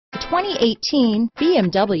2018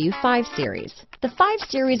 BMW 5 Series. The 5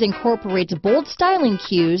 Series incorporates bold styling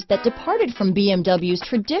cues that departed from BMW's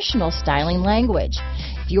traditional styling language.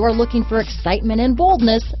 If you are looking for excitement and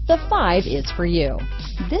boldness, the 5 is for you.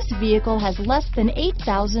 This vehicle has less than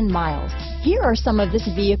 8,000 miles. Here are some of this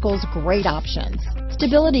vehicle's great options: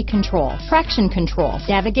 stability control, traction control,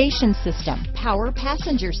 navigation system, power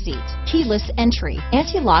passenger seat, keyless entry,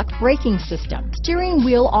 anti-lock braking system, steering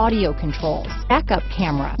wheel audio controls, backup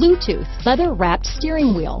camera, Bluetooth, leather-wrapped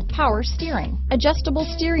steering wheel, power steering, adjustable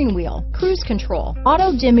steering wheel, cruise control,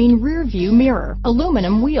 auto-dimming rear-view mirror,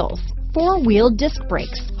 aluminum wheels, 4-wheel disc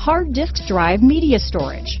brakes, hard disk drive media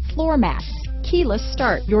storage, floor mats, keyless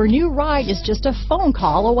start. Your new ride is just a phone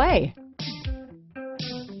call away.